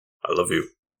I love you.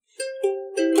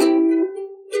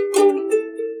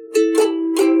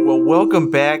 Well, welcome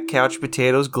back, Couch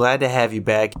Potatoes. Glad to have you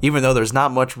back, even though there's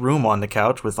not much room on the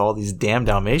couch with all these damn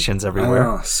Dalmatians everywhere.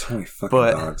 I know, so many fucking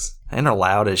dogs. And they're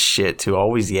loud as shit, too,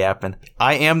 always yapping.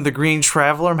 I am the Green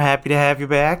Traveler. I'm happy to have you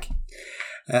back.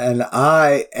 And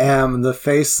I am the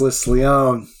Faceless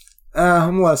Leon.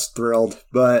 I'm less thrilled,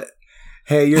 but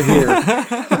hey, you're here.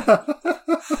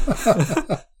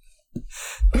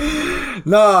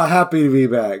 No, happy to be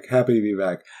back. Happy to be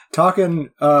back.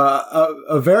 Talking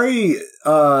a very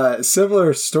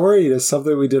similar story to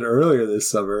something we did earlier this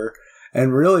summer,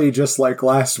 and really just like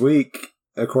last week,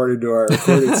 according to our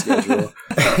recording schedule.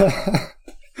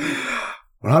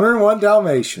 101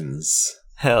 Dalmatians.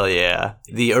 Hell yeah.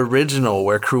 The original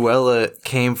where Cruella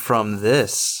came from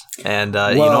this. And,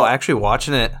 actually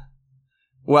watching it.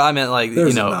 Well, I meant like,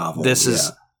 a novel, this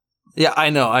is. Yeah,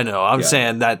 I know. I'm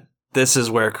saying that this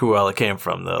is where Cruella came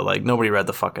from, though. Like, nobody read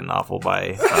the fucking novel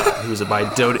by, who was it, by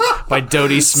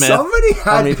Dodie Smith. Somebody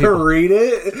had to read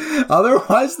it.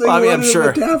 Otherwise, they wouldn't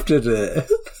have adapted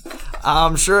it.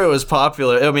 I'm sure it was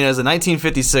popular. I mean, it was a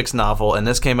 1956 novel, and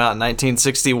this came out in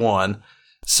 1961.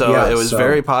 So it was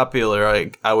very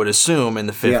popular, I would assume, in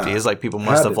the 50s. Yeah, like, people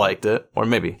must have liked it. Or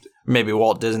maybe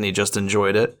Walt Disney just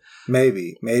enjoyed it.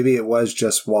 Maybe it was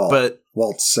just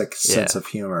Walt's sick sense of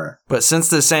humor. But since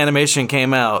this animation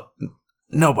came out,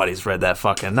 nobody's read that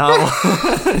fucking novel.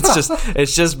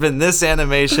 It's just been this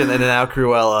animation and now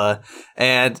Cruella.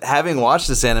 And having watched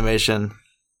this animation,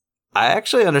 I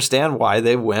actually understand why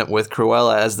they went with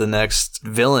Cruella as the next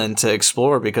villain to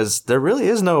explore, because there really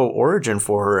is no origin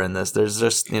for her in this. There's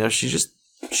just, she's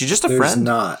just a friend. There's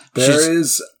not. There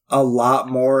is a lot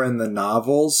more in the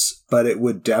novels, but it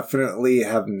would definitely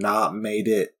have not made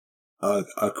it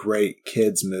a great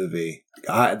kids movie.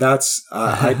 I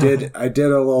did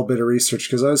a little bit of research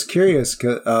because I was curious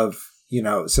of,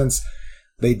 since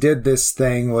they did this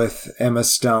thing with Emma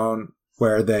Stone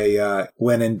where they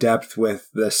went in depth with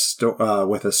this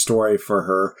with a story for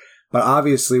her, but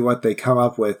obviously what they come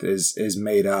up with is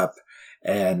made up.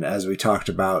 And as we talked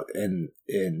about in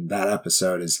that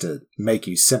episode, is to make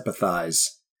you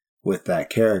sympathize with that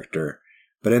character.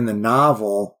 But in the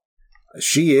novel,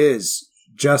 she is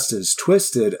just as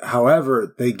twisted.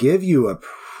 However, they give you a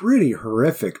pretty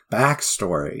horrific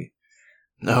backstory.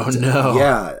 Oh, no.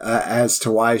 Yeah, as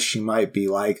to why she might be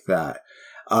like that.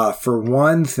 For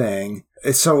one thing,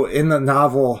 so in the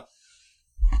novel,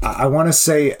 I want to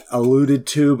say alluded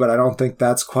to, but I don't think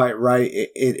that's quite right.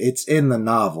 It's in the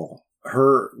novel.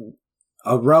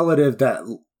 A relative that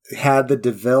had the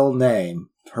DeVille name,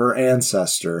 her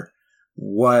ancestor,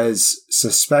 was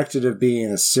suspected of being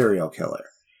a serial killer.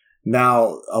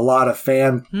 Now, a lot of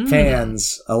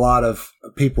fans, a lot of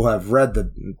people who have read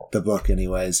the book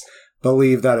anyways,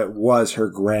 believe that it was her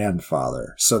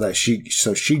grandfather. So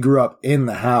she grew up in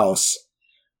the house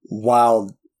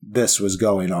while this was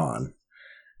going on.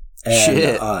 And,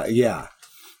 shit. Yeah.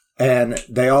 And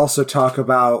they also talk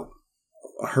about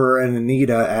her and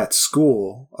Anita at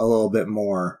school a little bit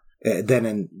more than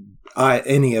in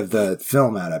any of the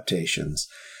film adaptations.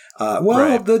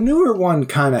 Right. The newer one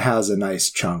kind of has a nice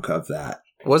chunk of that.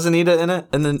 Was Anita in it?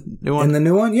 In the new one? In the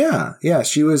new one, yeah. Yeah,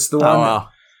 she was the one. Oh, wow.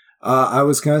 I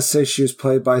was going to say she was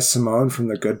played by Simone from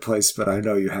The Good Place, but I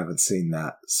know you haven't seen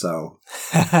that, so.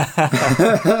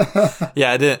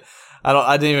 Yeah, I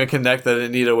didn't even connect that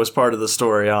Anita was part of the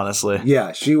story, honestly.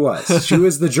 Yeah, she was. She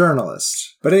was the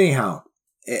journalist. But anyhow,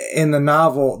 in the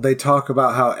novel, they talk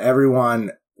about how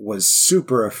everyone was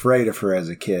super afraid of her as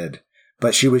a kid,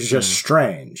 but she was just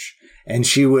strange. And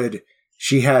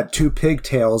she had two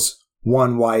pigtails,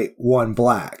 one white, one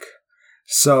black.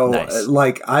 So,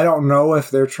 nice. I don't know if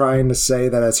they're trying to say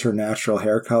that it's her natural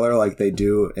hair color like they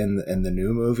do in the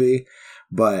new movie,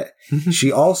 but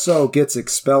she also gets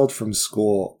expelled from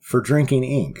school for drinking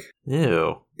ink.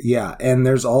 Ew. Yeah, and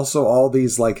there's also all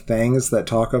these, things that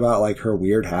talk about, her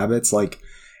weird habits,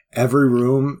 every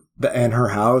room in her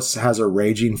house has a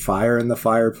raging fire in the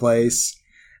fireplace,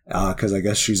 because I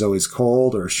guess she's always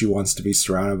cold or she wants to be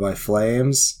surrounded by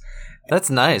flames. That's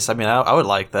nice. I mean, I would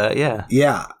like that, yeah.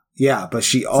 Yeah, but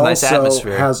she also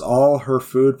has all her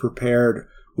food prepared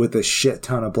with a shit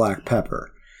ton of black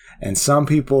pepper. And some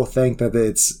people think that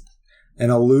it's an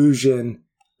allusion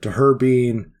to her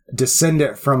being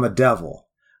descendant from a devil,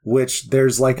 which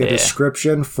there's a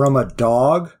description from a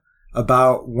dog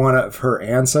about one of her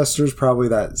ancestors, probably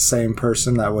that same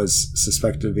person that was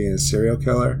suspected of being a serial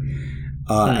killer,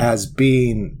 as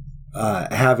being,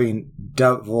 having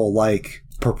devil-like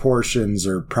proportions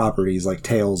or properties like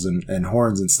tails and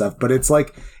horns and stuff, but it's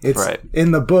like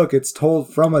in the book it's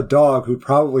told from a dog who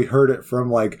probably heard it from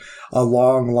like a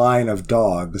long line of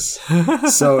dogs.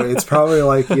 So it's probably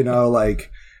like, you know,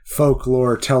 like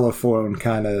folklore telephone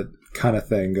kind of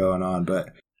thing going on. But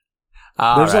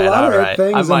there's a lot of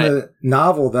things in the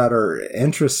novel that are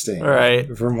interesting,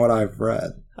 from what I've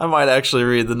read. I might actually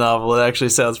read the novel. It actually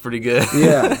sounds pretty good.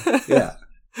 Yeah.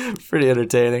 Pretty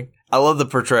entertaining. I love the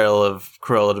portrayal of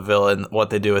Cruella de Vil and what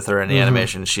they do with her in the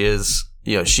animation. She is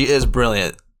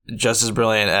brilliant, just as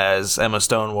brilliant as Emma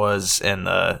Stone was in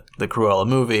the Cruella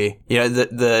movie. You know,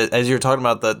 the as you're talking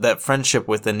about that friendship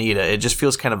with Anita, it just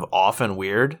feels kind of off and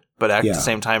weird, but at the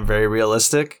same time very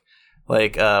realistic.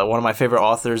 Like one of my favorite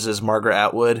authors is Margaret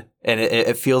Atwood, and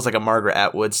it feels like a Margaret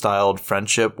Atwood styled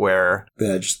friendship where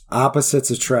just opposites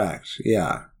attract.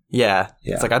 Yeah.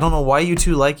 It's like, I don't know why you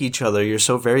two like each other. You're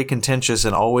so very contentious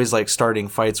and always like starting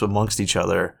fights amongst each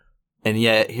other. And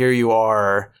yet here you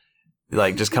are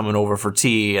like just coming over for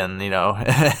tea and, you know,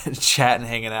 chatting,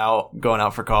 hanging out, going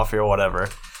out for coffee or whatever.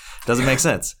 Doesn't make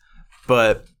sense.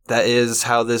 But that is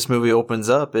how this movie opens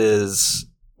up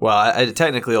it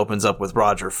technically opens up with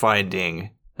Roger finding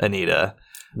Anita,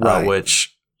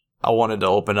 which I wanted to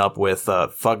open up with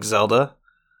fuck Zelda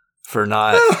for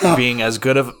not being as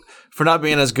good of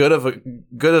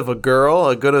a girl,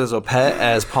 as a pet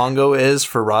as Pongo is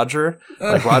for Roger.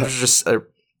 Like Roger's just,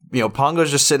 Pongo's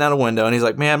just sitting out a window and he's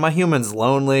like, man, my human's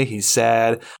lonely. He's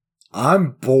sad.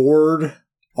 I'm bored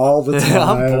all the time.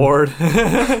 I'm bored.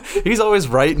 He's always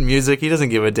writing music. He doesn't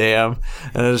give a damn.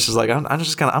 And it's just like, I'm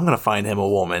gonna find him a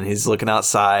woman. He's looking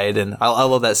outside, and I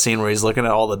love that scene where he's looking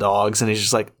at all the dogs, and he's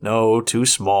just like, no, too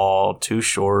small, too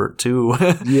short, too,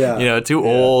 too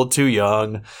old, too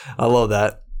young. I love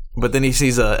that. But then he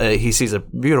sees a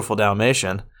beautiful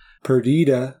Dalmatian.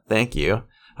 Perdita. Thank you.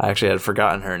 I actually had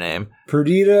forgotten her name.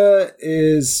 Perdita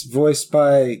is voiced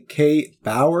by Kate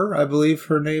Bauer, I believe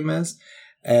her name is.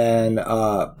 And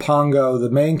Pongo,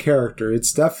 the main character,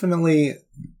 it's definitely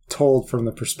told from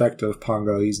the perspective of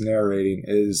Pongo, he's narrating,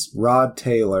 is Rod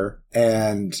Taylor.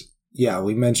 And yeah,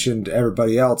 we mentioned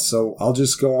everybody else, so I'll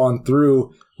just go on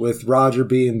through with Roger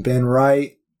being Ben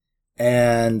Wright,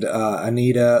 and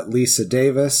Anita, Lisa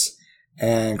Davis,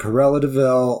 and Cruella de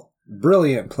Vil,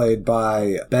 brilliant, played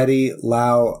by Betty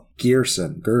Lau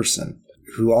Gerson,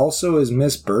 who also is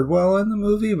Miss Birdwell in the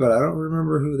movie, but I don't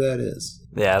remember who that is.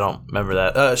 Yeah, I don't remember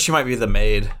that. She might be the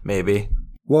maid, maybe.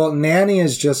 Well, Nanny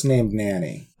is just named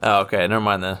Nanny. Oh, okay, never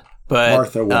mind then. But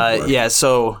Martha Woodward.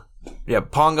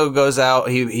 Pongo goes out.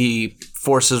 He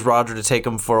forces Roger to take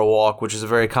him for a walk, which is a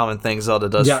very common thing Zelda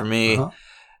does for me.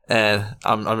 And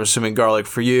I'm assuming garlic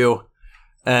for you.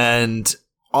 And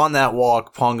on that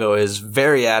walk, Pongo is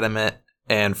very adamant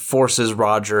and forces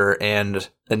Roger and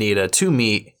Anita to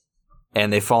meet,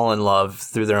 and they fall in love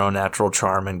through their own natural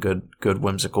charm and good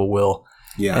whimsical will.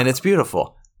 Yeah. And it's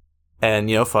beautiful.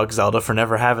 And, fuck Zelda for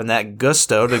never having that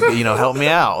gusto to, help me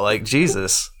out. Like,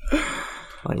 Jesus.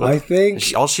 Like, I think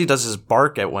all she does is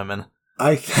bark at women.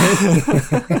 I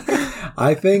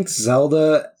think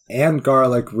Zelda and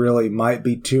Garlic really might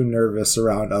be too nervous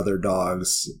around other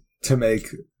dogs to make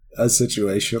a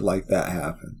situation like that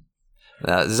happen.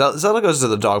 Zelda goes to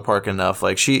the dog park enough.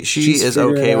 Like she is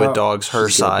okay with dogs her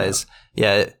size.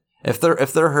 Yeah, if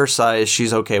they're her size,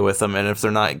 she's okay with them, and if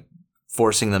they're not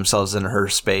forcing themselves into her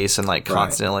space and like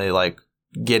constantly like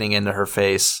getting into her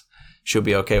face, she'll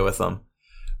be okay with them.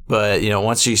 But,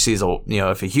 once she sees,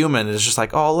 if a human is just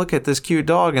like, oh, look at this cute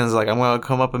dog, and is like, I'm going to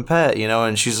come up and pet,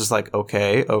 and she's just like,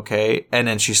 okay. And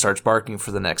then she starts barking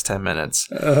for the next 10 minutes,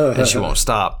 and she won't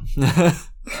stop.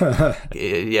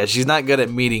 Yeah, she's not good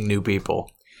at meeting new people.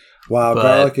 Wow,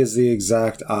 Garlic is the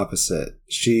exact opposite.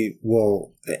 She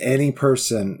will, any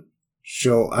person,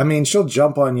 she'll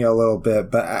jump on you a little bit,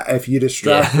 but if you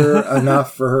distract her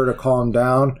enough for her to calm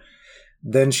down,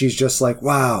 then she's just like,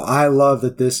 wow, I love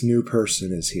that this new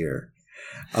person is here.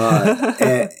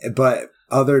 But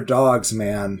other dogs,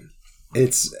 man,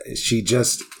 she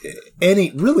just, any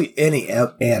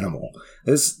animal.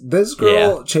 This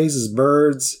girl chases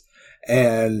birds,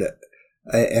 and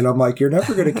I'm like, you're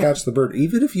never going to catch the bird.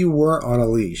 Even if you weren't on a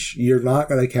leash, you're not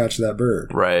going to catch that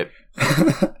bird. Right.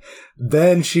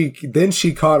 Then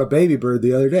she caught a baby bird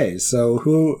the other day. So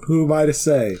who am I to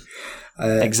say?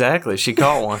 Exactly. She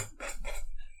caught one.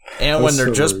 And when they're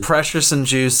just precious and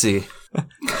juicy.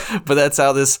 But that's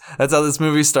how this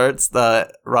movie starts.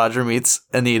 Roger meets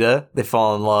Anita. They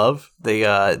fall in love.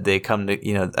 They come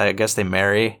to, I guess they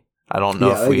marry. I don't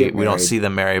know if we don't see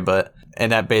them marry,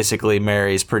 and that basically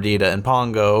marries Perdita and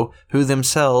Pongo, who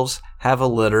themselves have a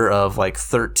litter of like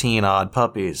 13 odd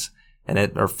puppies.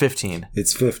 or 15.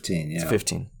 It's 15. Yeah, it's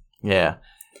 15. Yeah.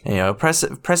 And,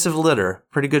 impressive litter.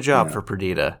 Pretty good job for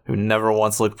Perdita, who never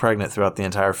once looked pregnant throughout the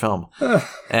entire film.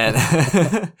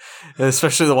 And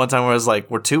especially the one time where it was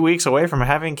like, we're 2 weeks away from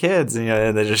having kids. And,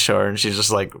 and they just show her and she's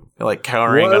just like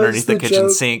cowering underneath the kitchen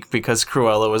sink because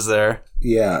Cruella was there.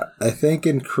 Yeah. I think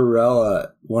in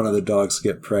Cruella, one of the dogs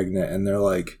get pregnant and they're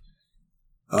like,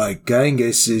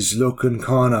 Genghis is looking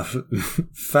kind of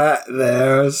fat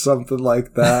there, or something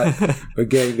like that. But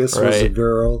Genghis was a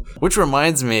girl. Which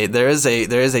reminds me, there is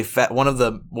a fat one of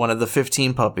the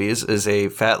 15 puppies is a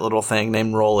fat little thing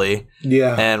named Rolly.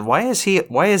 Yeah. And why is he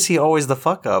always the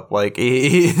fuck up? Like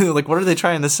like what are they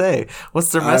trying to say?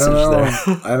 What's their message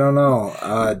there? I don't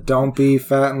know. Don't be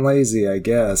fat and lazy, I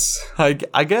guess.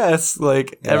 I guess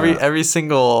every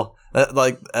single.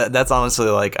 That's honestly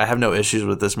I have no issues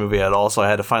with this movie at all, so I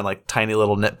had to find tiny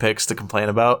little nitpicks to complain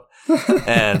about.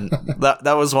 And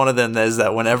that was one of them, is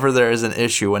that whenever there is an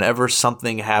issue, whenever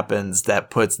something happens that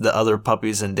puts the other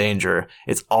puppies in danger,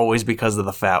 it's always because of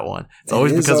the fat one. It's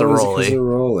always because of Rolly. Because of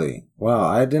Rolly. Wow,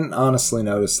 I didn't honestly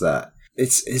notice that.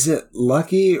 Is it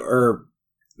Lucky or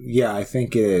yeah, I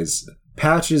think it is.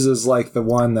 Patches is the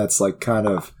one that's kind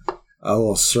of a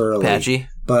little surly. Patchy.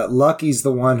 But Lucky's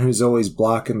the one who's always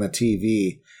blocking the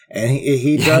TV. And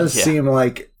he does seem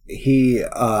like he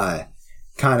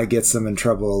kind of gets them in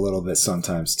trouble a little bit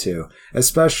sometimes, too.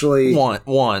 Especially...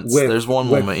 Once. There's one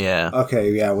moment, yeah.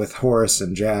 Okay, yeah, with Horace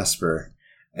and Jasper.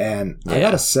 And I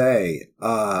gotta say,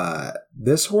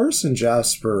 this Horace and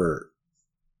Jasper...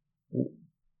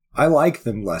 I like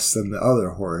them less than the other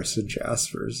Horace and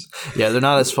Jaspers. Yeah, they're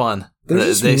not as fun.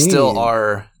 They still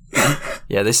are...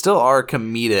 Yeah, they still are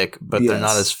comedic, but they're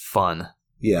not as fun.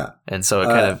 Yeah. And so it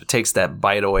kind of takes that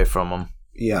bite away from them.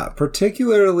 Yeah,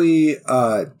 particularly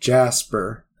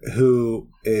Jasper, who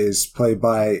is played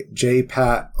by J.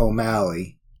 Pat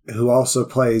O'Malley, who also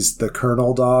plays the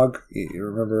Colonel dog. You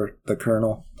remember the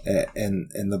Colonel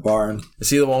in the barn? Is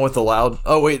he the one with the loud...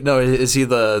 Oh, wait, no, is he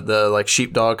the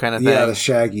sheepdog kind of thing? Yeah, the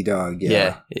shaggy dog,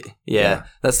 yeah. Yeah.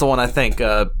 That's the one I think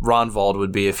Ronvald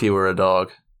would be if he were a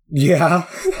dog. Yeah.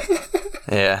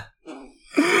 Yeah.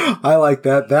 I like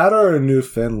that. That or a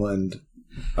Newfoundland.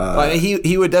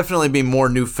 He would definitely be more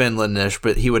Newfoundlandish,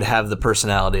 but he would have the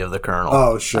personality of the Colonel.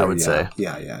 Oh, sure. I would say.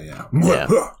 Yeah.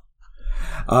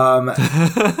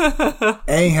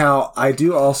 Anyhow, I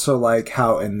do also like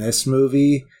how in this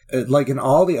movie, like in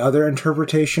all the other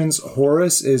interpretations,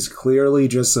 Horace is clearly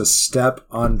just a step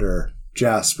under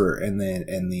Jasper in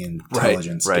the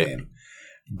intelligence game.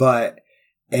 But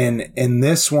in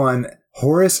this one,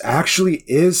 Horace actually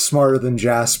is smarter than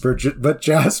Jasper, but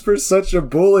Jasper's such a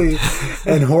bully,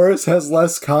 and Horace has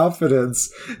less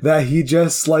confidence that he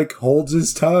just holds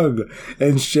his tongue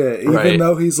and shit. Even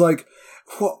though he's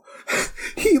well,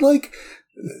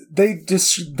 they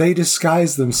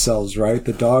disguise themselves, right?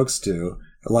 The dogs do.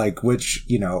 Which,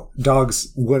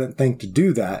 dogs wouldn't think to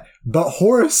do that. But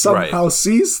Horace somehow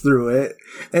sees through it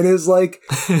and is like,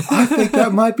 I think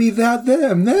that might be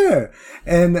them there.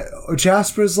 And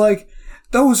Jasper's like,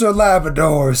 those are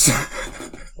Labradors.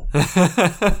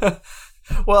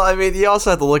 Well, I mean, you also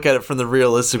have to look at it from the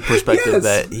realistic perspective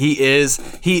that he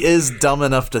is dumb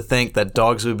enough to think that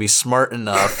dogs would be smart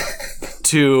enough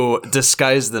to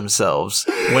disguise themselves,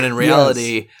 when in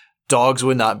reality, dogs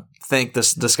would not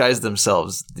disguise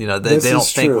themselves. They don't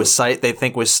think with sight, they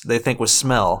think with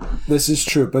smell. This is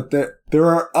true, but there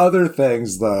are other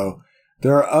things though.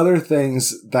 There are other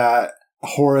things that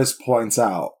Horace points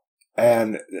out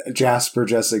and Jasper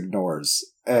just ignores,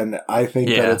 and I think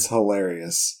that it's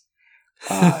hilarious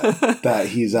that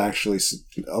he's actually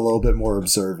a little bit more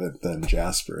observant than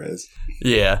Jasper is.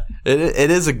 Yeah, it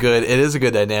is a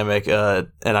good dynamic, and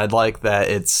I'd like that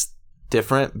it's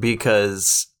different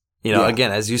because.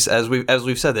 Again, as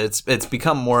we've said, it's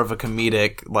become more of a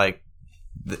comedic,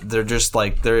 they're just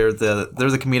they're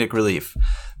the comedic relief.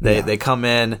 They come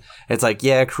in, it's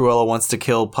Cruella wants to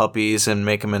kill puppies and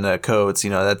make them into coats.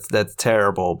 That's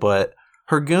terrible, but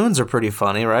her goons are pretty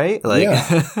funny, right?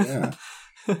 Yeah.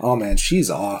 Oh man, she's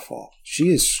awful. She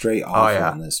is straight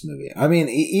awful in this movie. I mean,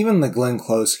 even the Glenn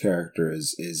Close character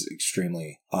is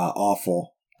extremely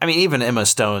awful. I mean, even Emma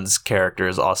Stone's character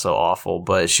is also awful,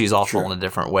 but she's awful in a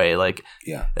different way.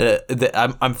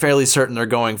 I'm fairly certain they're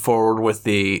going forward with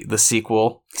the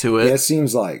sequel to it. Yeah, it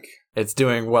seems like it's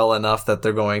doing well enough that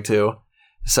they're going to.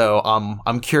 So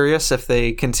I'm curious if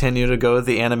they continue to go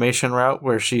the animation route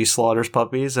where she slaughters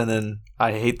puppies, and then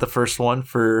I hate the first one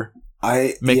for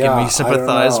making me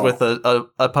sympathize with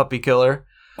a puppy killer.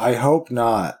 I hope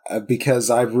not, because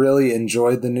I've really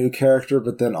enjoyed the new character,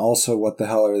 but then also what the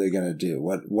hell are they going to do?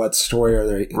 What story are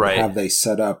they have they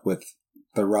set up with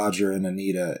the Roger and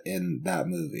Anita in that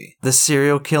movie. The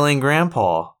serial killing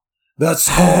grandpa. That's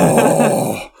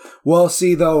well,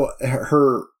 see though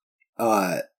her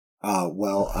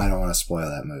well, I don't want to spoil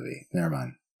that movie. Never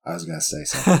mind. I was gonna say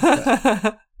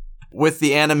something. With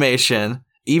the animation,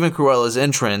 even Cruella's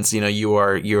entrance,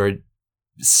 you're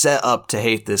set up to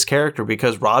hate this character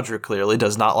because Roger clearly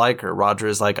does not like her. Roger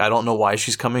is like, I don't know why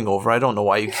she's coming over. I don't know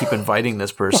why you keep inviting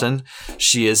this person.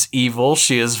 She is evil.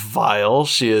 She is vile.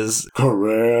 She is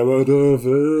Cruella de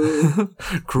Vil.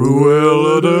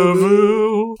 Cruella de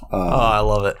Vil. I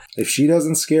love it. If she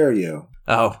doesn't scare you.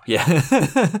 Oh, yeah.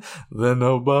 Then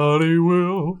nobody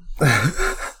will.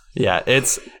 Yeah,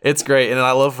 it's great, and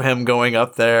I love him going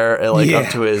up there, up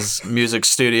to his music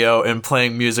studio and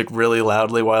playing music really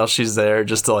loudly while she's there,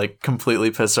 just to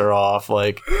completely piss her off.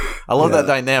 I love that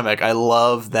dynamic. I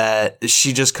love that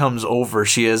she just comes over.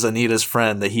 She is Anita's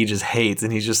friend that he just hates,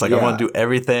 and he's just I want to do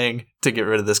everything to get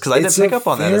rid of this because I didn't pick up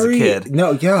on that as a kid.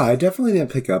 No, yeah, I definitely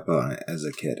didn't pick up on it as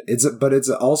a kid. But it's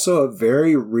also a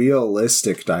very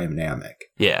realistic dynamic.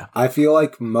 Yeah. I feel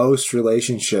like most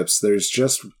relationships, there's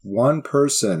just one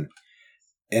person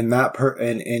in that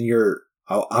in your,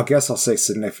 I guess I'll say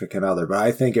significant other, but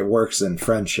I think it works in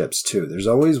friendships too. There's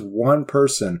always one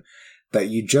person that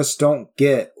you just don't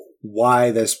get why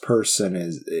this person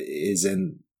is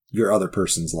in your other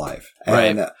person's life.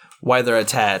 And, right. Why they're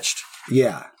attached.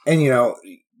 Yeah. And,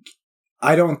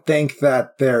 I don't think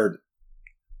that they're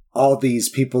all these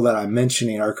people that I'm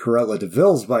mentioning are Cruella de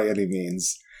Vil's by any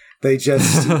means. They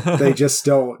just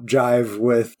don't jive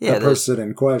with the person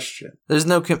in question. There's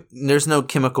no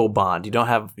chemical bond. You don't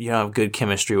have good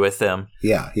chemistry with them.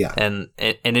 Yeah, yeah. And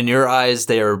in your eyes,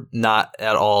 they are not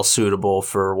at all suitable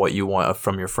for what you want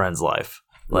from your friend's life.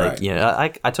 Right.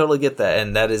 I totally get that,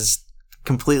 and that is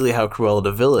completely how Cruella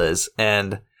de Vil is.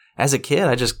 And as a kid,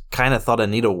 I just kind of thought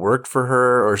Anita worked for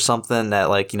her or something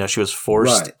that she was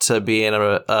forced to be in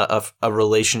a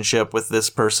relationship with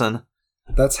this person.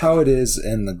 That's how it is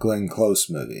in the Glenn Close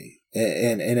movie.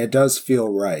 And it does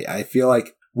feel right. I feel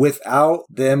like without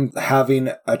them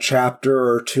having a chapter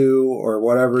or two or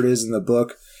whatever it is in the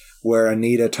book where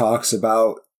Anita talks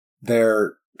about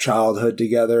their childhood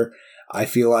together, I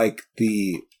feel like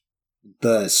the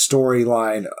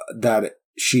storyline that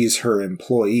she's her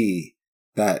employee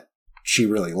that she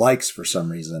really likes for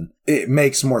some reason, it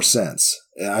makes more sense.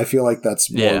 I feel like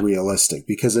that's more realistic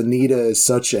because Anita is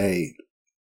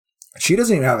she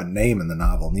doesn't even have a name in the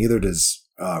novel. Neither does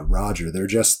Roger. They're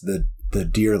just the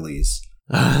Dearlys.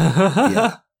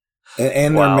 Yeah.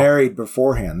 And they're married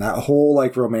beforehand. That whole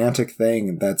romantic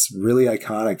thing that's really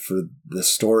iconic for the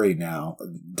story now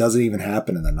doesn't even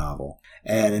happen in the novel.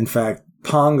 And in fact,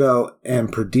 Pongo and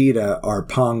Perdita are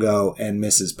Pongo and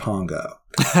Mrs. Pongo.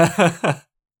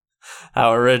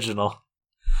 How original.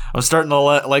 I'm starting to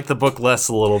like the book less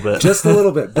a little bit. Just a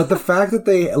little bit. But the fact that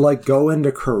they go into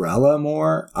Cruella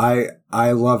more,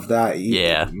 I love that.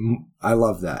 Yeah. I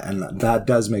love that. And that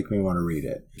does make me want to read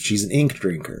it. She's an ink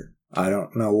drinker. I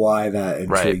don't know why that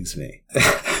intrigues me.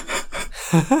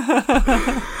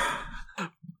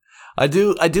 I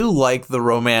do like the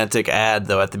romantic ad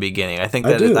though at the beginning. I think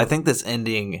this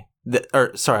ending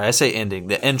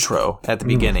the intro at the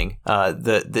beginning.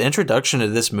 The introduction to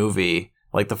this movie,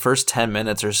 the first 10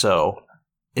 minutes or so,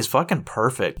 is fucking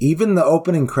perfect. Even the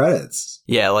opening credits.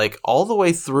 Yeah, all the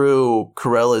way through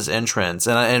Cruella's entrance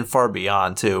and far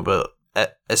beyond too, but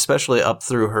especially up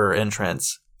through her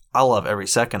entrance. I love every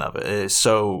second of it. It is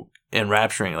so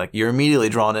enrapturing. You're immediately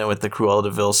drawn in with the Cruella de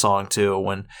Vil song too.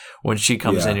 When she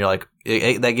comes in, you're like,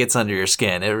 that gets under your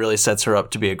skin. It really sets her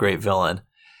up to be a great villain.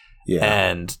 Yeah.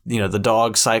 And, the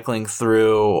dog cycling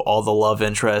through all the love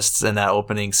interests in that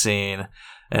opening scene.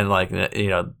 And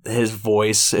his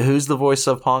voice. Who's the voice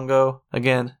of Pongo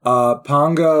again?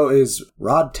 Pongo is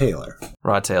Rod Taylor.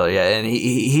 Rod Taylor, yeah, and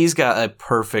he's got a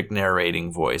perfect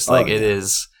narrating voice. It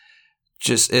is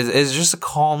just it's just a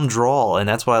calm drawl, and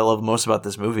that's what I love most about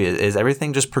this movie. Is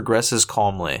everything just progresses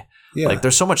calmly. Yeah.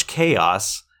 There's so much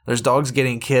chaos. There's dogs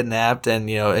getting kidnapped and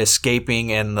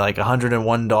escaping, and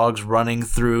 101 dogs running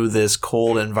through this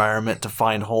cold environment to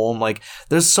find home.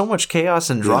 There's so much chaos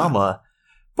and drama. Yeah.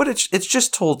 But it's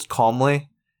just told calmly.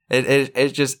 It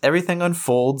just everything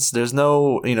unfolds. There's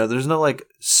no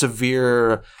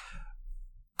severe,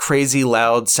 crazy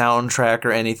loud soundtrack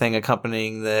or anything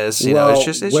accompanying this. It's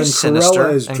just when sinister.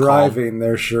 Cruella is driving, calm.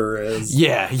 There sure is.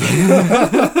 Yeah.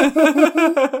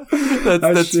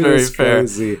 that's very fair.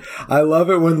 Crazy. I love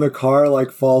it when the car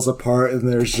like falls apart and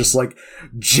there's just like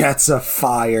jets of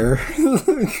fire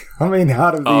coming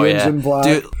out of the engine block.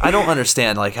 Dude, I don't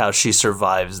understand like how she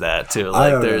survives that too.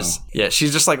 Like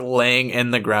she's just like laying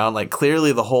in the ground, like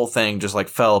clearly the whole thing just like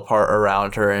fell apart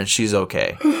around her and she's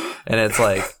okay. And it's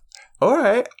like, all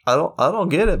right, I don't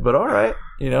get it, but all right,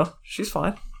 she's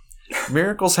fine.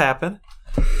 Miracles happen.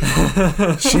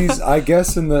 I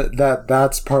guess in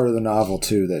that's part of the novel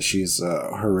too, that she's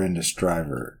a horrendous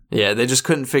driver. Yeah, they just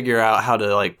couldn't figure out how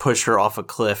to like push her off a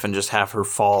cliff and just have her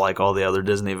fall like all the other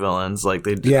Disney villains. Like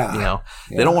they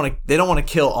don't want to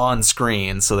kill on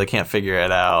screen, so they can't figure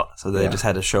it out. So they just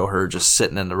had to show her just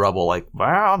sitting in the rubble, like,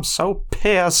 wow, I'm so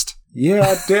pissed.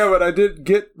 Yeah, damn it, I didn't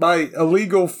get my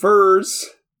illegal furs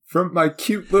from my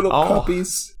cute little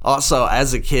puppies. Also,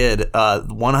 as a kid,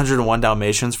 101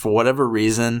 Dalmatians, for whatever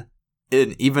reason,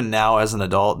 even now as an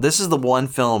adult, this is the one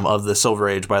film of the Silver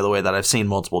Age, by the way, that I've seen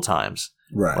multiple times.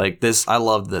 Right. Like this, I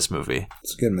loved this movie.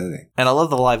 It's a good movie. And I love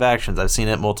the live actions. I've seen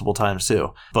it multiple times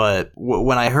too. But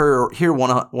when I hear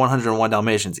 101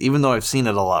 Dalmatians, even though I've seen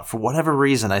it a lot, for whatever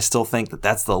reason, I still think that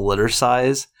that's the litter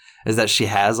size, is that she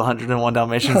has 101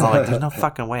 Dalmatians. I'm like, there's no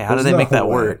fucking way. How do they make that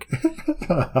work?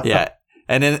 Yeah.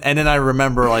 And then I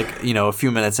remember, like, a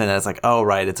few minutes in, it's like, oh,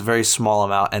 right, it's a very small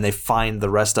amount, and they find the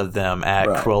rest of them at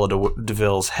Cruella de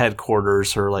Vil's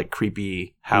headquarters, her, like,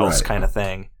 creepy house kind of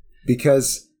thing.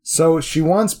 So she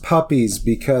wants puppies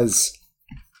because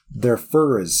their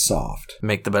fur is soft.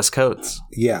 Make the best coats.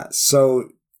 Yeah, so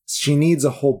she needs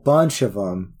a whole bunch of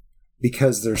them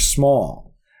because they're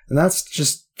small. And that's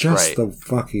just the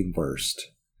fucking worst.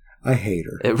 I hate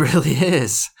her. It really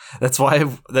is. That's why,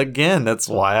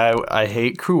 I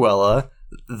hate Cruella,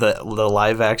 the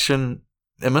live action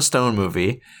Emma Stone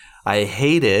movie. I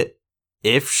hate it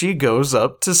if she goes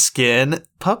up to skin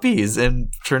puppies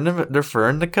and turn their fur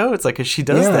into coats. Like, if she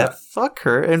does that, fuck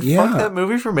her, and fuck that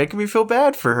movie for making me feel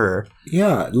bad for her.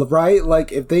 Yeah, right?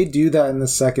 Like, if they do that in the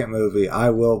second movie, I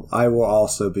will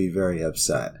also be very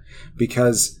upset.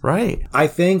 Because I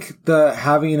think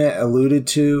having it alluded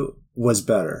to was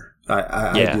better.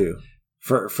 I do.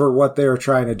 For what they were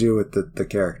trying to do with the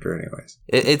character anyways.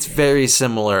 It's very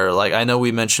similar. Like, I know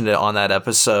we mentioned it on that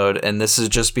episode, and this is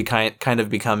just kind of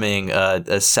becoming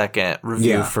a second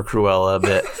review for Cruella a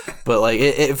bit. But like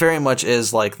it very much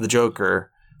is like the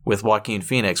Joker with Joaquin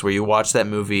Phoenix, where you watch that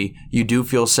movie, you do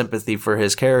feel sympathy for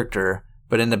his character,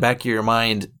 but in the back of your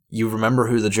mind, you remember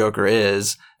who the Joker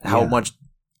is, how much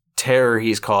terror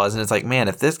he's caused, and it's like, man,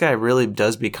 if this guy really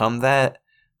does become that,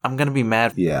 I'm going to be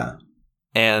mad. Yeah.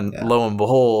 And lo and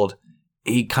behold,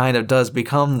 he kind of does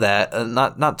become that.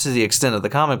 Not to the extent of the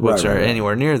comic books or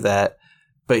anywhere near that,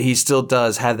 but he still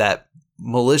does have that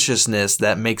maliciousness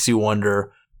that makes you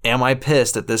wonder, am I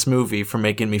pissed at this movie for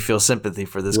making me feel sympathy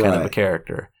for this kind of a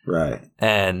character? Right.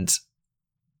 And,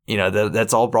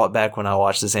 that's all brought back when I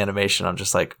watch this animation. I'm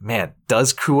just like, man,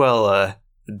 does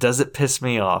it piss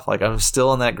me off? Like, I'm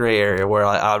still in that gray area where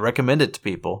I recommend it to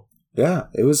people. Yeah,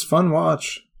 it was a fun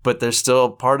watch. But there's still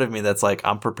a part of me that's like,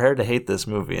 I'm prepared to hate this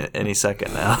movie any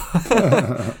second now.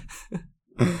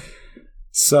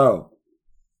 So,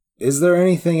 is there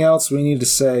anything else we need to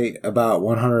say about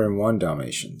 101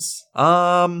 Dalmatians?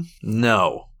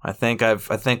 No. I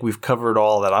think we've covered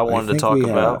all that I wanted to talk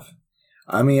about.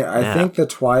 I mean, I think the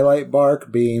Twilight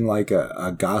Bark being like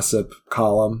a gossip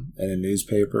column in a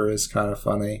newspaper is kind of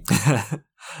funny.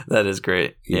 That is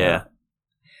great. Yeah.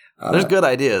 There's good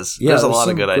ideas. There's a lot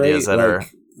of good ideas that are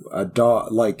a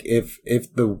dog. Like if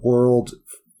the world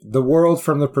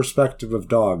from the perspective of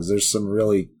dogs, there's some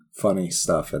really funny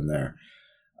stuff in there.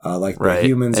 Like the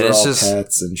humans are all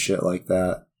pets and shit like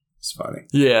that. It's funny.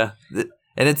 Yeah.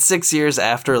 And it's 6 years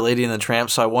after Lady and the Tramp,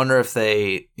 so I wonder if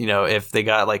they, if they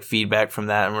got like feedback from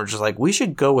that and we're just like, we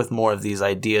should go with more of these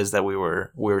ideas that we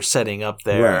were setting up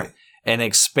there and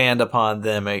expand upon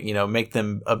them, make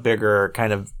them a bigger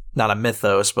kind of, not a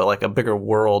mythos, but like a bigger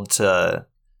world to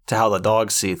how the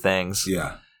dogs see things.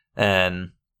 Yeah.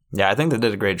 And I think they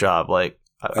did a great job. Like,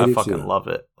 I fucking love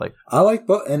it. Like, I like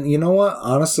both. And you know what?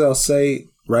 Honestly, I'll say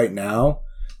right now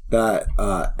that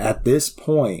at this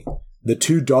point, the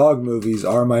two dog movies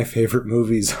are my favorite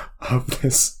movies of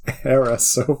this era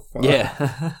so far.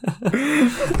 Yeah.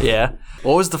 Yeah.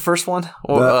 What was the first one?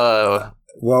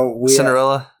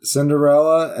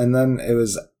 Cinderella, and then it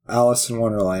was Alice in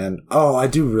Wonderland. Oh, I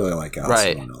do really like Alice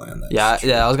in Wonderland. Yeah,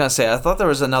 I was gonna say, I thought there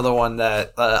was another one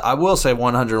that I will say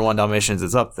 101 Dalmatians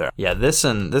is up there. Yeah, this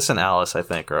and Alice, I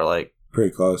think, are like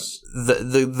pretty close.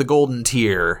 The golden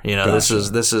tier. Gotcha.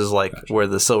 This is like where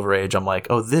the Silver Age. I'm like,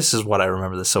 oh, this is what I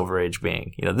remember the Silver Age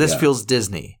being. This feels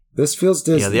Disney. This feels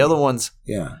Disney. Yeah, the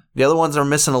other ones are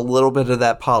missing a little bit of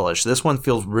that polish. This one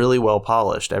feels really well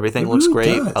polished. Everything looks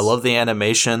great. Does. I love the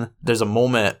animation. There's a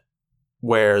moment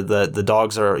where the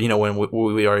dogs are, when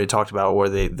we already talked about where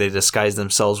they disguise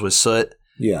themselves with soot.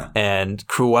 Yeah. And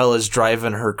Cruella's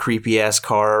driving her creepy ass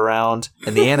car around,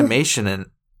 and the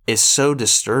animation is so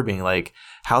disturbing. Like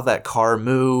how that car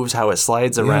moves, how it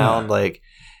slides around. Like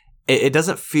it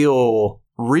doesn't feel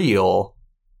real,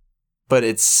 but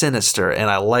it's sinister, and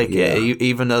I like it.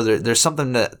 Even though there's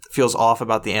something that feels off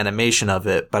about the animation of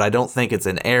it, but I don't think it's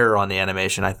an error on the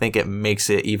animation. I think it makes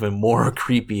it even more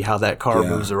creepy how that car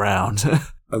moves around.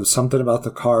 Something about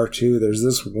the car, too. There's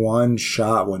this one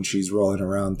shot when she's rolling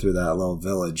around through that little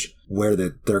village where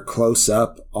they're close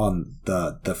up on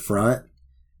the front,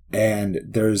 and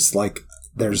there's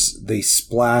the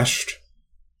splashed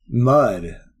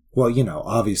mud. Well,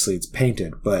 obviously it's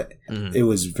painted, but it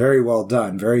was very well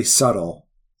done, very subtle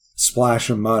splash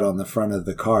of mud on the front of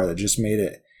the car that just made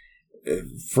it,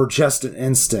 for just an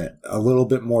instant, a little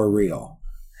bit more real.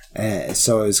 And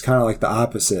so it was kind of like the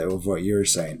opposite of what you were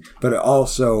saying, but it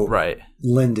also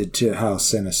lended to how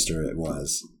sinister it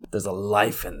was. There's a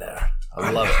life in there.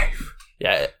 I love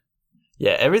it.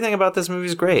 Yeah, everything about this movie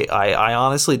is great. I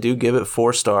honestly do give it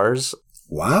 4 stars.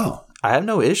 Wow. I have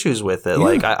no issues with it. Yeah.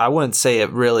 Like I wouldn't say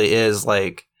it really is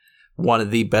like one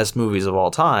of the best movies of all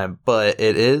time, but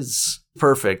it is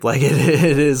perfect. Like it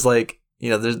is like,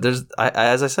 there's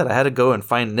as I said, I had to go and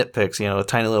find nitpicks,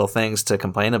 tiny little things to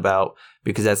complain about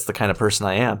because that's the kind of person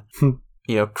I am.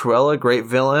 Cruella, great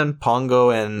villain.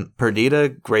 Pongo and Perdita,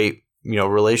 great,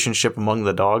 relationship among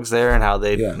the dogs there and how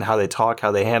they talk,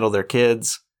 how they handle their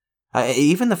kids.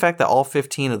 Even the fact that all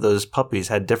 15 of those puppies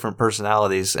had different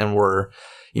personalities and were,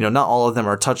 not all of them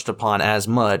are touched upon as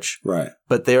much, right?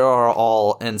 But they are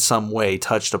all in some way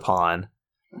touched upon,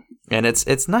 and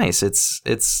it's nice.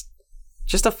 It's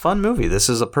just a fun movie. This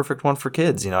is a perfect one for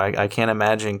kids. I can't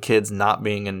imagine kids not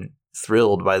being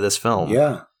thrilled by this film.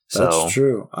 Yeah, that's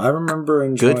true. I remember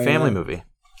enjoying good family movie.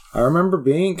 I remember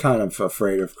being kind of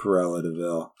afraid of Cruella de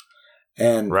Vil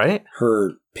and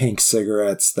her pink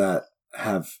cigarettes that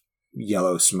have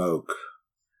yellow smoke.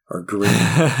 Or green,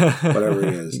 whatever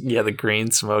it is. Yeah, the green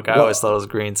smoke. I always thought it was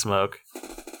green smoke.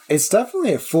 It's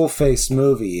definitely a full-faced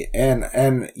movie.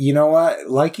 And you know what?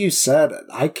 Like you said,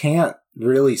 I can't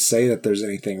really say that there's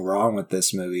anything wrong with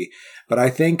this movie. But I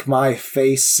think my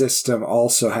face system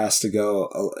also has to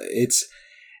go. It's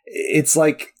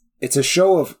like, it's a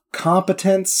show of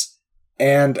competence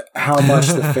and how much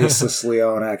the faceless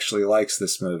Leon actually likes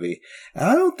this movie. And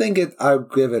I don't think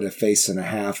I'd give it a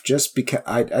face.5 just because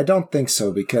I don't think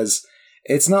so, because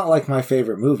it's not like my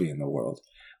favorite movie in the world,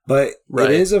 but it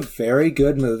is a very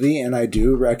good movie and I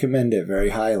do recommend it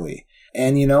very highly.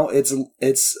 And,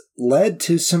 it's led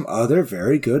to some other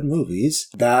very good movies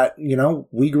that,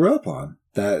 we grew up on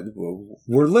that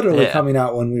were literally coming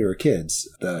out when we were kids,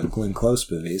 the Glenn Close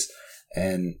movies.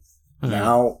 And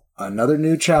now another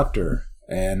new chapter.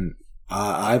 And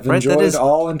I've enjoyed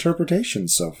all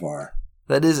interpretations so far.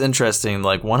 That is interesting.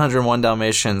 Like 101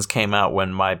 Dalmatians came out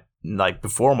when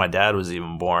before my dad was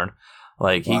even born.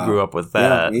 Like he grew up with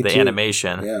that, the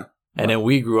animation. Yeah. And then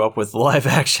we grew up with live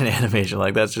action animation.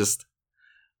 Like that's just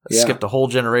skipped a whole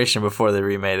generation before they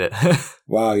remade it.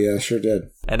 Wow, yeah, sure did.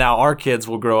 And now our kids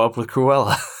will grow up with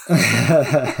Cruella.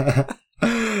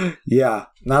 Yeah,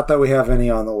 not that we have any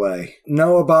on the way.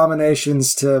 No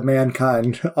abominations to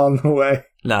mankind on the way.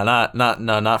 No,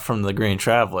 not from the Green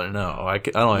Traveler. No, I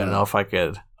don't even know if I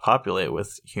could populate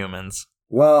with humans.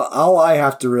 Well, all I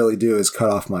have to really do is cut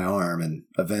off my arm, and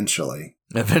eventually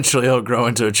he'll grow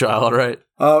into a child, right?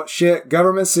 Oh shit!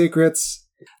 Government secrets.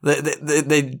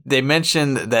 They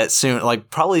mentioned that soon, like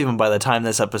probably even by the time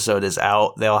this episode is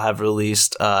out, they'll have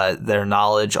released their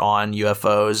knowledge on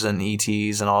UFOs and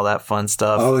ETs and all that fun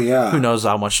stuff. Oh yeah. Who knows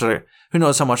how much they're going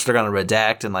to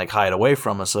redact and like hide away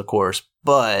from us, of course.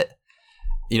 But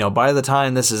by the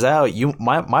time this is out,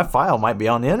 my file might be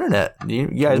on the internet. You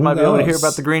guys might be able to hear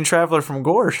about the Green Traveler from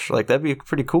Gorsh. Like that'd be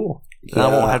pretty cool. Yeah.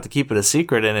 I won't have to keep it a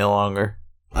secret any longer.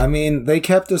 I mean, they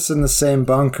kept us in the same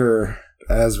bunker,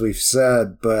 as we've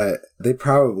said, but they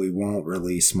probably won't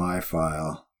release my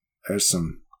file. There's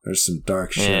some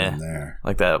dark shit in there.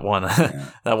 Like that one,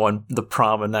 that one, the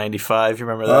prom of '95. You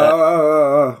remember that?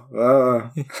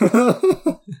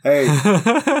 Hey,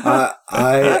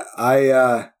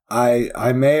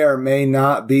 I may or may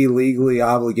not be legally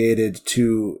obligated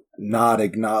to not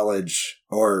acknowledge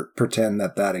or pretend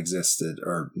that existed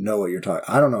or know what you're talking.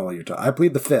 I don't know what you're talking. I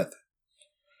plead the fifth.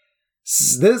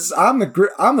 I'm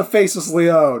the faceless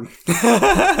Leon.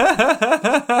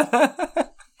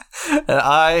 And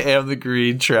I am the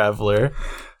Green Traveler.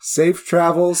 Safe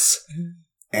travels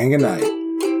and good night.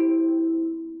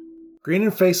 Green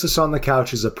and Faceless on the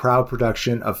Couch is a proud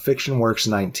production of FictionWorks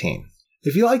 19.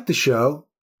 If you like the show,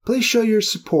 please show your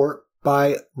support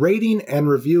by rating and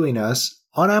reviewing us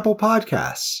on Apple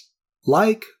Podcasts.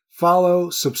 Like,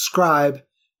 follow, subscribe,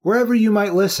 wherever you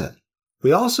might listen.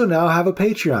 We also now have a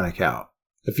Patreon account.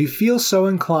 If you feel so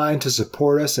inclined to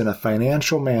support us in a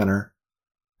financial manner,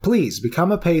 please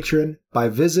become a patron by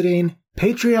visiting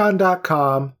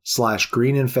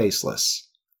patreon.com/greenandfaceless.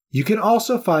 You can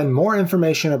also find more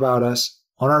information about us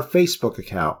on our Facebook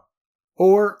account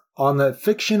or on the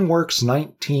FictionWorks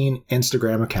 19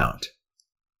 Instagram account.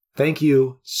 Thank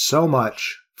you so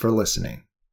much for listening.